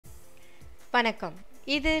வணக்கம்.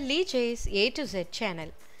 இது லீஜேஸ் A to Z channel.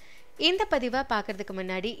 இந்த பதிவை பார்க்கறதுக்கு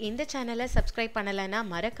முன்னாடி இந்த சேனலை சப்ஸ்கிரைப் பண்ணலைன்னா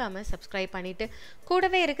மறக்காம சப்ஸ்கிரைப் பண்ணிட்டு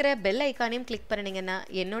கூடவே இருக்கிற பெல் ஐக்கானையும் கிளிக் பண்ணிங்கன்னா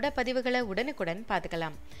என்னோட பதிவுகளை உடனுக்குடன்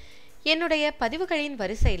பார்த்துக்கலாம். என்னுடைய பதிவுகளின்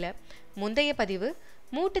வரிசையில் முந்தைய பதிவு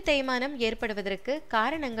மூட்டு தேய்மானம் ஏற்படுவதற்கு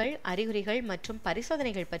காரணங்கள், அறிகுறிகள் மற்றும்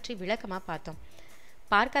பரிசோதனைகள் பற்றி விளக்கமாக பார்த்தோம்.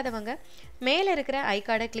 பார்க்காதவங்க மேலே இருக்கிற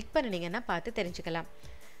ஐகார்டை கிளிக் பண்ணினீங்கன்னா பார்த்து தெரிஞ்சுக்கலாம்.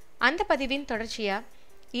 அந்த பதிவின் தொடர்ச்சியாக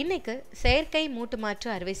இன்னைக்கு செயற்கை மூட்டு மாற்று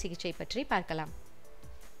அறுவை சிகிச்சை பற்றி பார்க்கலாம்.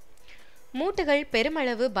 மூட்டுகள்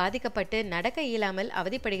பெருமளவு பாதிக்கப்பட்டு நடக்க இயலாமல்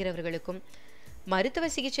அவதிப்படுகிறவர்களுக்கும் மருத்துவ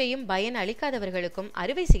சிகிச்சையும் பயன் அளிக்காதவர்களுக்கும்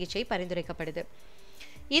அறுவை சிகிச்சை பரிந்துரைக்கப்படுது.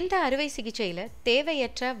 இந்த அறுவை சிகிச்சையில்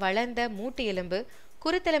தேவையற்ற வளர்ந்த மூட்டு எலும்பு,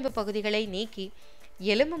 குருத்தெலும்பு பகுதிகளை நீக்கி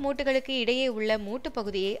எலும்பு மூட்டுகளுக்கு இடையே உள்ள மூட்டு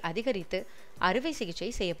பகுதியை அதிகரித்து அறுவை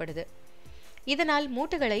சிகிச்சை செய்யப்படுது. இதனால்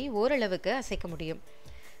மூட்டுகளை ஓரளவுக்கு அசைக்க முடியும்.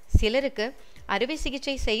 சிலருக்கு அறுவை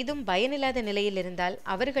சிகிச்சை செய்தும் பயனில்லாத நிலையில் இருந்தால்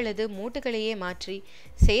அவர்களது மூட்டுகளையே மாற்றி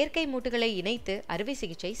செயற்கை மூட்டுகளை இணைத்து அறுவை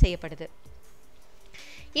சிகிச்சை செய்யப்படுது.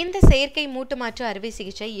 இந்த செயற்கை மூட்டு மாற்று அறுவை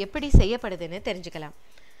சிகிச்சை எப்படி செய்யப்படுதுன்னு தெரிஞ்சுக்கலாம்.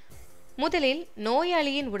 முதலில்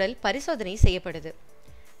நோயாளியின் உடல் பரிசோதனை செய்யப்படுது.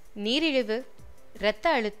 நீரிழிவு, இரத்த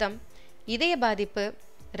அழுத்தம், இதய பாதிப்பு,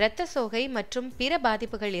 இரத்த சோகை மற்றும் பிற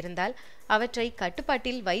பாதிப்புகள் இருந்தால் அவற்றை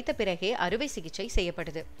கட்டுப்பாட்டில் வைத்த பிறகே அறுவை சிகிச்சை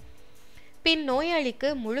செய்யப்படுது. பின் நோயாளிக்கு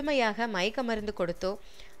முழுமையாக மயக்க மருந்து கொடுத்தோ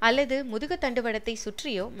அல்லது முதுகு தண்டுவடத்தை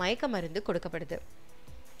சுற்றியோ மயக்க மருந்து கொடுக்கப்படுது.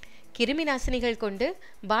 கிருமி நாசினிகள் கொண்டு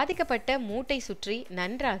பாதிக்கப்பட்ட மூட்டை சுற்றி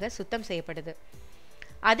நன்றாக சுத்தம் செய்யப்படுது.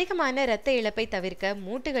 அதிகமான இரத்த இழப்பை தவிர்க்க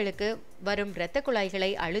மூட்டுகளுக்கு வரும் இரத்த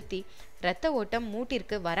குழாய்களை அழுத்தி இரத்த ஓட்டம்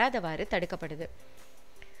மூட்டிற்கு வராதவாறு தடுக்கப்படுது.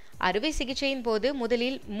 அறுவை சிகிச்சையின் போது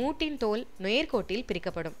முதலில் மூட்டின் தோல் நேர்கோட்டில்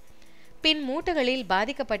பிரிக்கப்படும். பின் மூட்டுகளில்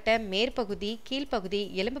பாதிக்கப்பட்ட மேற்பகுதி, கீழ்ப்பகுதி,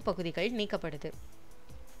 எலும்பு பகுதிகள் நீக்கப்படுது.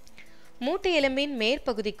 மூட்டு எலும்பின்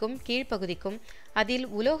மேற்பகுதிக்கும் கீழ்ப்பகுதிக்கும் அதில்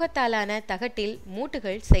உலோகத்தாலான தகட்டில்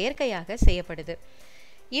மூட்டுகள் செயற்கையாக செய்யப்படுது.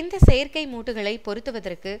 இந்த செயற்கை மூட்டுகளை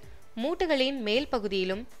பொருத்துவதற்கு மூட்டுகளின் மேல்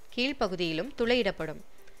பகுதியிலும் கீழ்ப்பகுதியிலும் துளையிடப்படும்.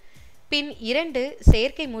 பின் 2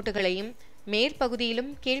 செயற்கை மூட்டுகளையும்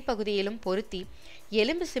மேற்பகுதியிலும் கீழ்ப்பகுதியிலும் பொருத்தி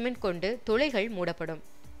எலும்பு சிமெண்ட் கொண்டு துளைகள் மூடப்படும்.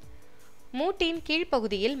 மூட்டின்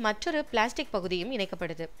கீழ்ப்பகுதியில் மற்றொரு பிளாஸ்டிக் பகுதியும்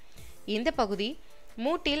இணைக்கப்படுது. இந்த பகுதி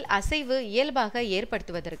மூட்டில் அசைவு இயல்பாக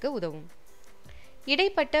ஏற்படுத்துவதற்கு உதவும்.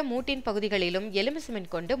 இடைப்பட்ட மூட்டின் பகுதிகளிலும் எலும்பு சிமெண்ட்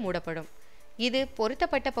கொண்டு மூடப்படும். இது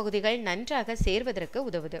பொருத்தப்பட்ட பகுதிகள் நன்றாக சேர்வதற்கு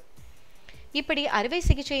உதவுது. இப்படி அறுவை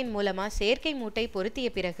சிகிச்சையின் மூலமா செயற்கை மூட்டை பொருத்திய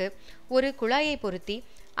பிறகு ஒரு குழாயை பொருத்தி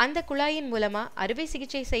அந்த குழாயின் மூலமா அறுவை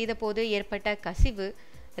சிகிச்சை செய்த போது ஏற்பட்ட கசிவு,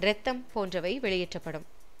 இரத்தம் போன்றவை வெளியேற்றப்படும்.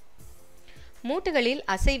 மூட்டுகளில்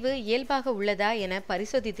அசைவு இயல்பாக உள்ளதா என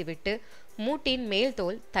பரிசோதித்துவிட்டு மூட்டின் மேல்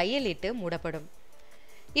தோல் தையலிட்டு மூடப்படும்.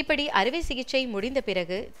 இப்படி அறுவை சிகிச்சை முடிந்த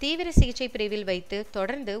பிறகு தீவிர சிகிச்சை பிரிவில் வைத்து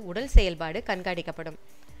தொடர்ந்து உடல் செயல்பாடு கண்காணிக்கப்படும்.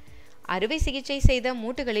 அறுவை சிகிச்சை செய்த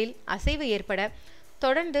மூட்டுகளில் அசைவு ஏற்பட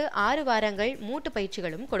தொடர்ந்து 6 வாரங்கள் மூட்டு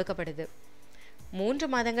பயிற்சிகளும் கொடுக்கப்படுது.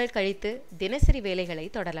 3 மாதங்கள் கழித்து தினசரி வேலைகளை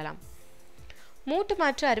தொடரலாம். மூட்டு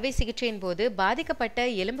மாற்று அறுவை சிகிச்சையின் போது பாதிக்கப்பட்ட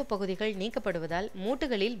எலும்பு பகுதிகள் நீக்கப்படுவதால்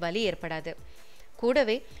மூட்டுகளில் வலி ஏற்படாது.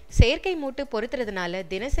 கூடவே செயற்கை மூட்டு பொருத்துறதுனால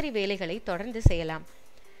தினசரி வேலைகளை தொடர்ந்து செய்யலாம்.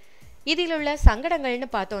 இதில் உள்ள சங்கடங்கள்னு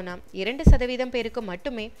பார்த்தோன்னா 2% பேருக்கு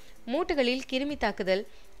மட்டுமே மூட்டுகளில் கிருமி தாக்குதல்,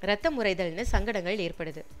 இரத்தம் உறைதல்னு சங்கடங்கள்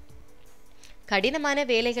ஏற்படுது. கடினமான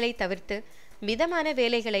வேலைகளை தவிர்த்து மிதமான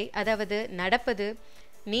வேலைகளை, அதாவது நடப்பது,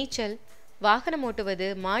 நீச்சல், வாகனம் ஓட்டுவது,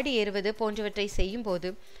 மாடி ஏறுவது போன்றவற்றை செய்யும் போது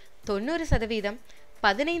 90%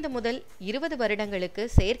 15 முதல் 20 வருடங்களுக்கு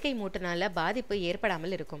செயற்கை மூட்டுனால பாதிப்பு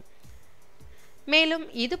ஏற்படாமல் இருக்கும். மேலும்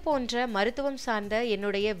இது போன்ற மருத்துவம் சார்ந்த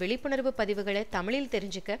என்னுடைய விழிப்புணர்வு பதிவுகளை தமிழில்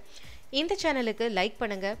தெரிஞ்சுக்க இந்த சேனலுக்கு லைக்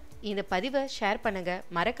பண்ணுங்க, இந்த பதிவை ஷேர் பண்ணுங்க,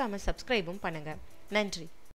 மறக்காம சப்ஸ்கிரைபும் பண்ணுங்க. நன்றி.